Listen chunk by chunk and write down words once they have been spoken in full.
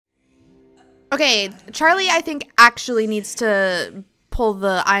Okay, Charlie, I think, actually needs to pull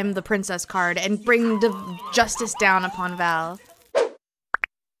the I'm the princess card and bring the justice down upon Val.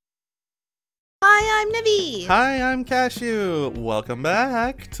 Hi, I'm Nivi. Hi, I'm Cashew. Welcome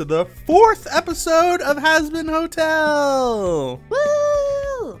back to the 4th episode of Hazbin Hotel.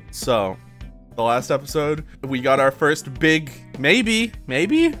 Woo! So, the last episode, we got our first big, maybe,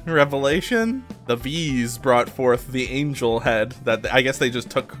 revelation. The V's brought forth the angel head that I guess they just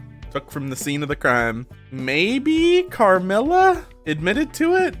took from the scene of the crime. Maybe Carmilla admitted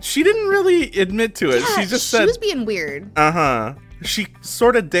to it? She didn't really admit to it. Yeah, she just said she was being weird. She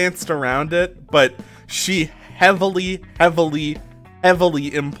sort of danced around it, but she heavily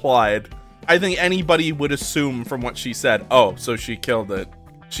implied. I think anybody would assume from what she said, oh, so she killed it.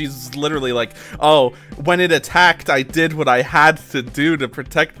 She's literally like, oh, when it attacked, I did what I had to do to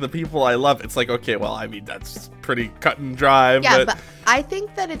protect the people I love. It's like, okay, well, I mean, that's pretty cut and dry. Yeah, but I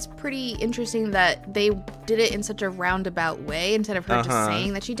think that it's pretty interesting that they did it in such a roundabout way instead of her just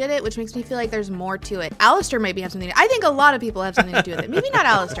saying that she did it, which makes me feel like there's more to it. Alistair maybe have something I think a lot of people have something to do with it. Maybe not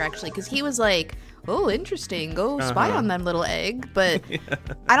Alistair, actually, because he was like, oh, interesting, go spy on them, little egg. But yeah.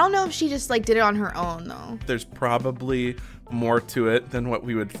 I don't know if she just like did it on her own, though. There's probably more to it than what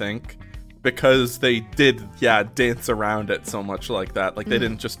we would think, because they did dance around it so much like that. Like they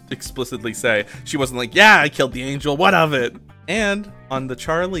didn't just explicitly say, she wasn't like, yeah, I killed the angel, what of it? And on the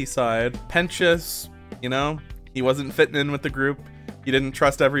Charlie side, Pentious, you know, he wasn't fitting in with the group. He didn't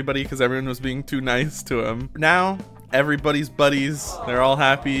trust everybody because everyone was being too nice to him. Now everybody's buddies, they're all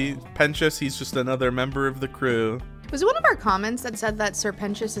happy. Pentious, he's just another member of the crew. Was it one of our comments that said that Sir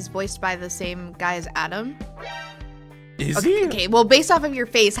Pentious is voiced by the same guy as Adam? Is he? Okay, well, based off of your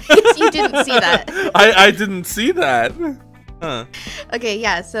face, I guess you didn't see that. I didn't see that. Huh. Okay,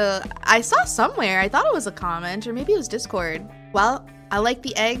 yeah, so I saw somewhere, I thought it was a comment, or maybe it was Discord. Well, I like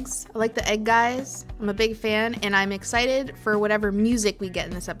the eggs. I like the egg guys. I'm a big fan, and I'm excited for whatever music we get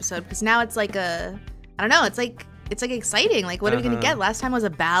in this episode, because now it's like a, I don't know, it's like exciting. Like, what are we gonna get? Last time was a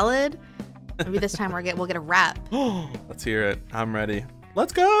ballad. Maybe this time we'll get a rap. Let's hear it. I'm ready.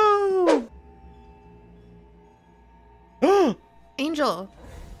 Let's go! Angel.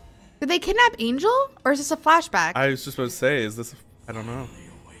 Did they kidnap Angel? Or is this a flashback? I was just about to say, is this, I don't know.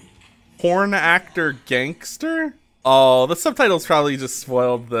 Porn actor gangster? Oh, the subtitles probably just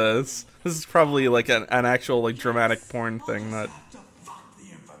spoiled this. This is probably like an actual like dramatic porn thing that...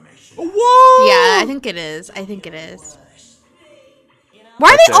 Whoa! Yeah, I think it is. I think it is.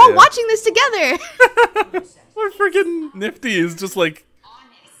 Why are they all watching this together? We're freaking Nifty is just like...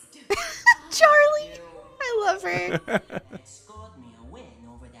 Charlie! I love her.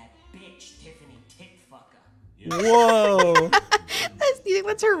 Whoa. Do you think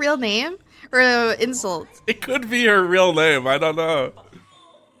that's her real name? Or an insult? It could be her real name. I don't know.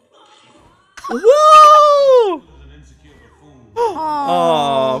 Whoa!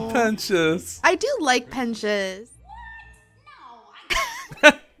 Oh, Pentious. I do like Pentious.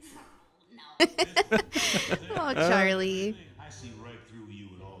 Oh, Charlie.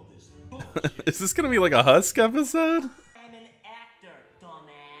 Is this gonna be like a Husk episode? I'm an actor,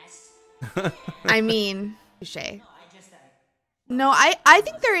 dumbass. I mean, touché. No, I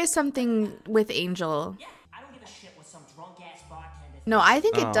think there is something with Angel. I don't give a shit with some drunk ass bartender. No, I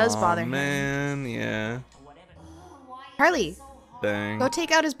think it does bother him. Man, yeah. Charlie, dang. go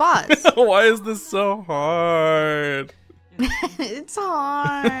take out his boss. Why is this so hard? It's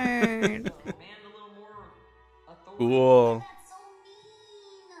hard. Cool.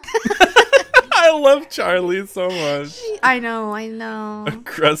 I love Charlie so much. I know.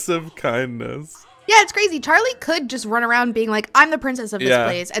 Aggressive kindness. Yeah, it's crazy. Charlie could just run around being like, I'm the princess of this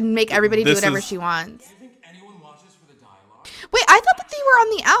place, and make everybody do whatever she wants. Wait, I thought that they were on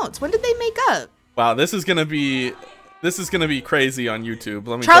the outs. When did they make up? Wow, this is gonna be crazy on YouTube.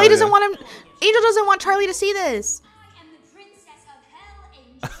 Let me Charlie tell doesn't you. want him. Angel doesn't want Charlie to see this. I am the princess of hell,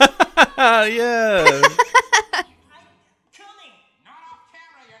 Angel. Yeah.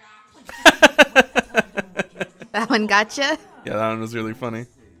 That one gotcha. Yeah, that one was really funny.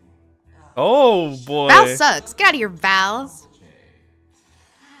 Oh boy. Val sucks. Get out of here, Vals.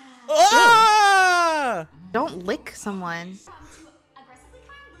 Ah! Don't lick someone.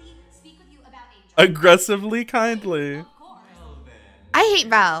 Aggressively kindly. I hate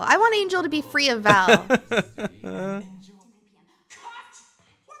Val. I want Angel to be free of Val. Charlie.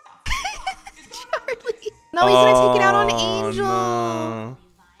 No, he's gonna take it out on Angel. No.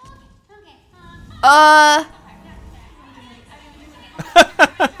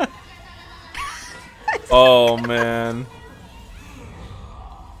 Oh man.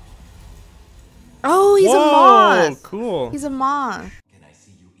 Oh, he's a Whoa, moth. cool. He's a moth. Can I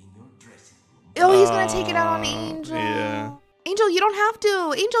see you in your dressing room Oh, he's gonna take it out on Angel. Yeah. Angel, you don't have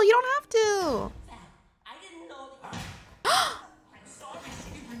to. Angel, you don't have to. I didn't know that. I'm sorry.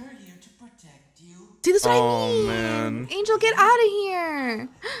 We bring her here to protect you. See, this is what I Oh, mean. man. Angel, get out of here.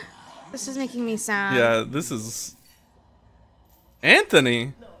 This is making me sad. Yeah, this is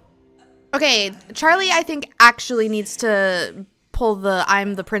Anthony. Okay, Charlie, I think actually needs to pull the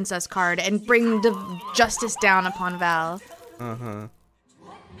 "I'm the princess" card and bring the justice down upon Val.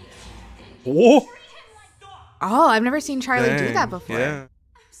 Whoa. Oh, I've never seen Charlie do Dang, that before. Yeah.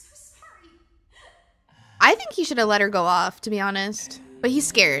 I think he should have let her go off, to be honest. But he's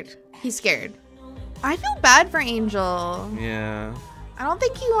scared. He's scared. I feel bad for Angel. Yeah. I don't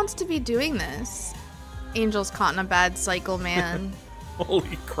think he wants to be doing this. Angel's caught in a bad cycle, man.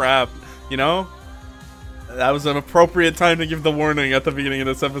 Holy crap. You know? That was an appropriate time to give the warning at the beginning of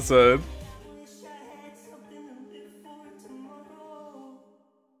this episode.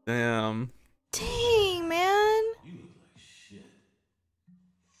 Damn. Dang, man.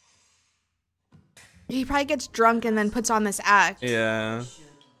 He probably gets drunk and then puts on this act. Yeah. Sure,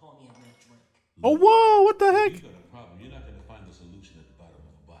 can pour me a real drink. Oh, whoa, what the heck? You're not gonna find the solution at the bottom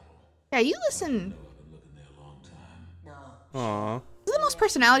of a bottle. Yeah, you listen. I've been looking there a long time. No. Aw. This is the most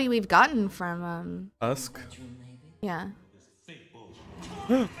personality we've gotten from, Husk. Bedroom, maybe. yeah.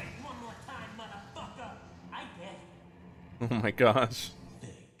 One more time, motherfucker. I bet. Oh my gosh.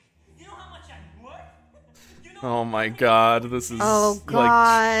 You know how much I'm worth? You know Oh my god, this is Oh, like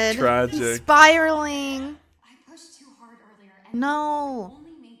God. He's tragic. spiraling. I pushed too hard earlier and No.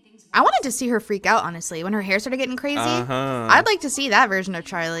 only made things I wanted to see her freak out, honestly, when her hair started getting crazy. Uh-huh. I'd like to see that version of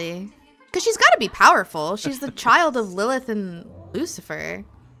Charlie. Because she's got to be powerful. She's the child of Lilith and Lucifer.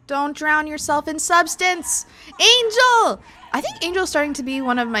 Don't drown yourself in substance. Angel! I think Angel's starting to be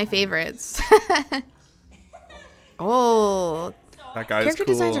one of my favorites. Oh. That guy's Character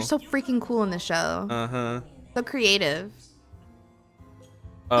cool. designs are so freaking cool in the show. Uh-huh. So creative.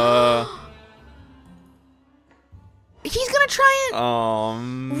 He's gonna try it. Oh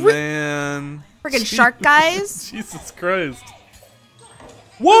man. Friggin' shark guys. Jesus Christ.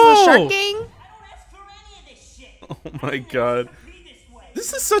 The Whoa! shark gang. I don't ask for any of this shit. Oh my god. Be this way.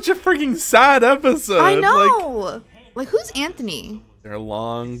 This is such a freaking sad episode. I Like, know. Like, who's Anthony? they're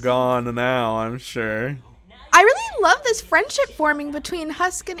long gone now, I'm sure. I really love this friendship forming between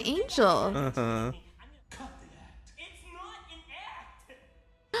Husk and Angel. Uh-huh. It's not an act.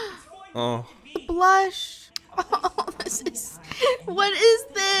 It's going Oh. Blush. Oh, this is. What is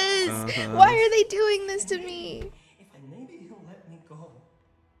this? Why are they doing this to me? And maybe he'll let me go.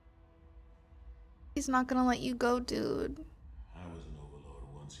 He's not gonna let you go, dude. I was an overlord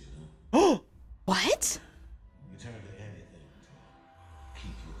once, you know. What? You turn to anything to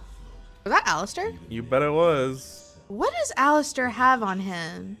keep you afloat. Was that Alistair? You bet it was. What does Alistair have on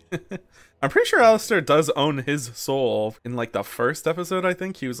him? I'm pretty sure Alistair does own his soul. In like the first episode, I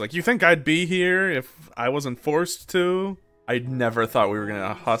think he was like, "You think I'd be here if I wasn't forced to?" I never thought we were gonna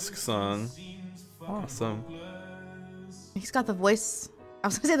get a Husk song. Awesome. He's got the voice. I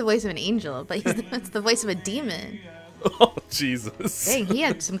was gonna say the voice of an angel, but it's the voice of a demon. Oh Jesus. Dang, he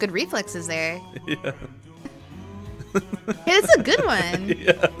had some good reflexes there. Yeah. Hey, it's a good one.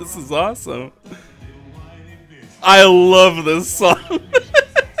 Yeah, this is awesome. I love this song.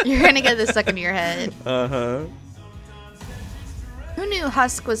 You're gonna get this stuck into your head. Uh-huh. Who knew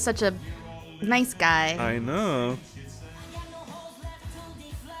Husk was such a nice guy? I know.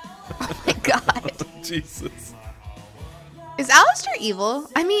 Oh my god. Jesus. Is Alistair evil?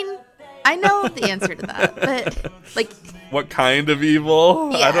 I mean, I know the answer to that, but like, What kind of evil?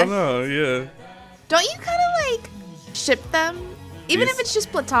 I Yeah. don't know, yeah. don't you kind of like ship them? Even These- if it's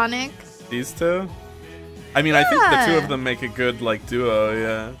just platonic? These two? I mean, I think the two Yeah. of them make a good, like, duo,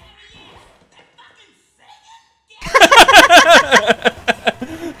 yeah.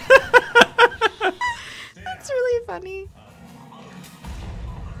 That's really funny.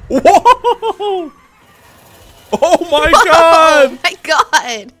 Whoa! Oh my god! Oh my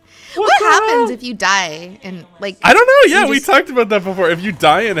god. What the happens hell? if you die and like I don't know, yeah, You we just- talked about that before. If you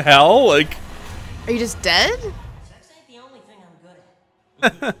die in hell, like... are you just dead? Sex ain't the only thing I'm good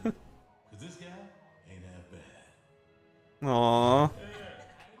at. Cause this guy ain't half bad. Aww.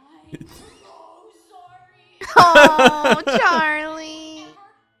 Oh, Charlie.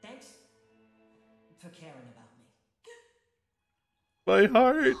 Thanks for caring about me. My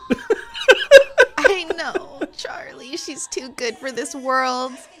heart. I know, Charlie. She's too good for this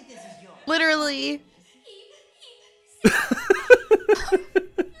world. This is yours. Literally.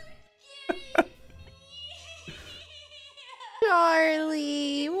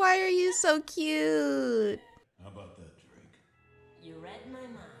 Charlie, why are you so cute? How about that drink? You read my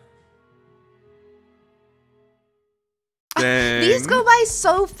mind. Dang. These go by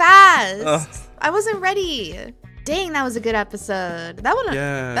so fast. Ugh. I wasn't ready. Dang, that was a good episode. That one,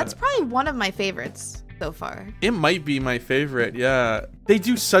 Yeah. that's probably one of my favorites so far. It might be my favorite, yeah. They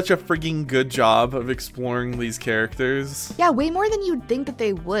do such a freaking good job of exploring these characters. Yeah, way more than you'd think that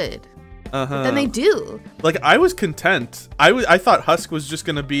they would. Uh-huh. But then they do. Like, I was content. I thought Husk was just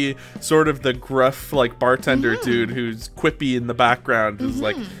gonna be sort of the gruff, like, bartender dude who's quippy in the background. Who's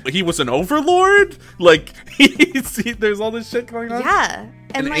like, he was an overlord? Like, there's all this shit going on. Yeah.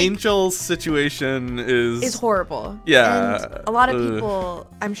 And like, Angel's situation is horrible. Yeah. And a lot of people,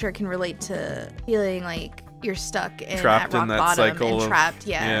 I'm sure, can relate to feeling like you're stuck in trapped at rock in that bottom cycle and of- trapped.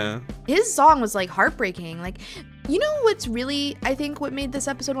 Yeah. His song was like heartbreaking. Like, you know what's really, I think what made this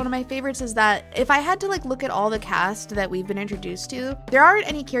episode one of my favorites is that if I had to like look at all the cast that we've been introduced to, there aren't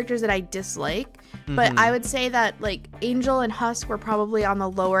any characters that I dislike, but I would say that like Angel and Husk were probably on the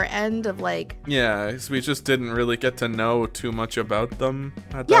lower end of like, Yeah, 'cause we just didn't really get to know too much about them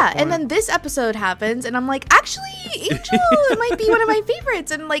at that yeah, point. and then this episode happens and I'm like, actually Angel might be one of my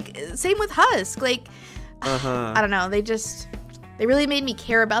favorites, and like same with Husk. Like, I don't know, they really made me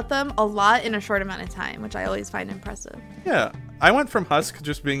care about them a lot in a short amount of time, which I always find impressive. Yeah, I went from Husk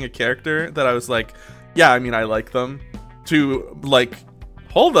just being a character that I was like, yeah, I mean, I like them, to like,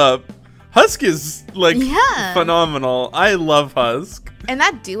 hold up, Husk is like phenomenal. I love Husk. And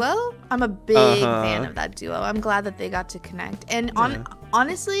that duo, I'm a big fan of that duo. I'm glad that they got to connect. And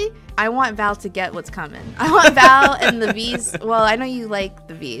honestly, I want Val to get what's coming. I want Val and the V's. Well, I know you like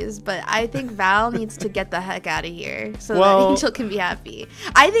the V's, but I think Val needs to get the heck out of here so that Angel can be happy.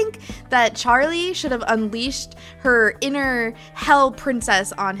 I think that Charlie should have unleashed her inner hell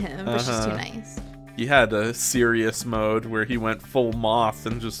princess on him, but she's too nice. He had a serious mode where he went full moth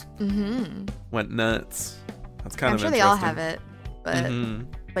and just went nuts. That's kind I'm of sure interesting. they all have it,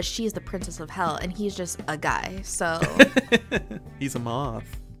 but she's the princess of hell, and he's just a guy. So He's a moth.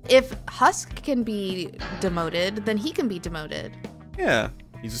 if Husk can be demoted, then he can be demoted. Yeah,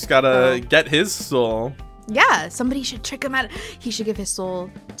 you just gotta get his soul. Yeah, somebody should trick him out. He should give his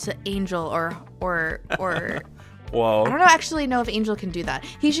soul to Angel or Whoa. I don't actually know if Angel can do that.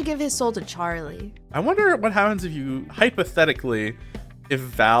 He should give his soul to Charlie. I wonder what happens if you, hypothetically, if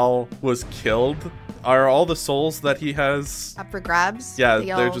Val was killed, are all the souls that he has, Up for grabs? yeah, They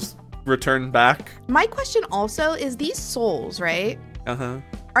they're all- just returned back? My question also is these souls, right? Uh-huh.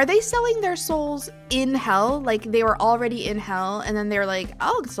 Are they selling their souls in hell? Like they were already in hell and then they're like,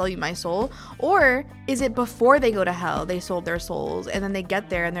 I'll sell you my soul. Or is it before they go to hell, they sold their souls and then they get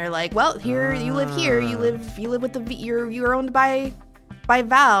there and they're like, well, here, you live here. You live with you're owned by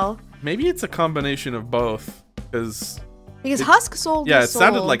Val. Maybe it's a combination of both, because Husk sold yeah, it his soul.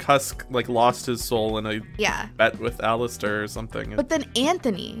 sounded like Husk like lost his soul in a Yeah. bet with Alistair or something. But then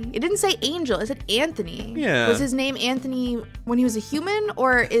Anthony, it didn't say Angel, it said Anthony. Yeah. Was his name Anthony when he was a human,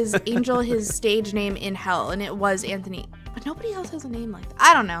 or is Angel his stage name in hell? And it was Anthony. But nobody else has a name like that.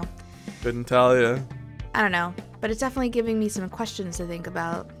 I don't know. Couldn't tell you. I don't know. But it's definitely giving me some questions to think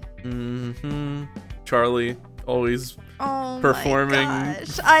about. Charlie, always Oh performing my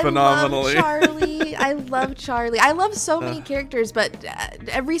gosh. phenomenally. I love Charlie. I love Charlie. I love so many characters, but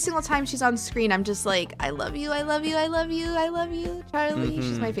every single time she's on screen, I'm just like, I love you, I love you, I love you, I love you, Charlie.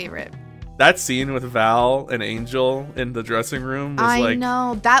 She's my favorite. That scene with Val and Angel in the dressing room was I like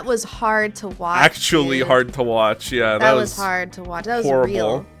know. That was hard to watch. actually dude. hard to watch. Yeah, That was hard to watch. That was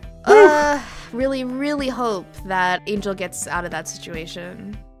horrible. real. Really, really hope that Angel gets out of that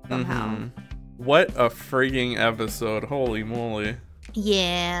situation somehow. What a frigging episode. Holy moly.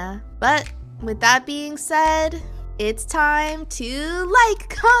 Yeah. But with that being said, it's time to like,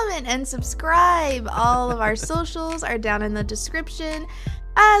 comment, and subscribe. All of our socials are down in the description,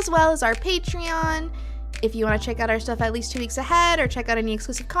 as well as our Patreon. If you want to check out our stuff at least 2 weeks ahead or check out any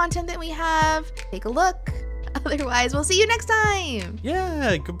exclusive content that we have, take a look. Otherwise, we'll see you next time.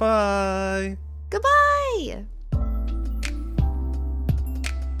 Yeah, goodbye.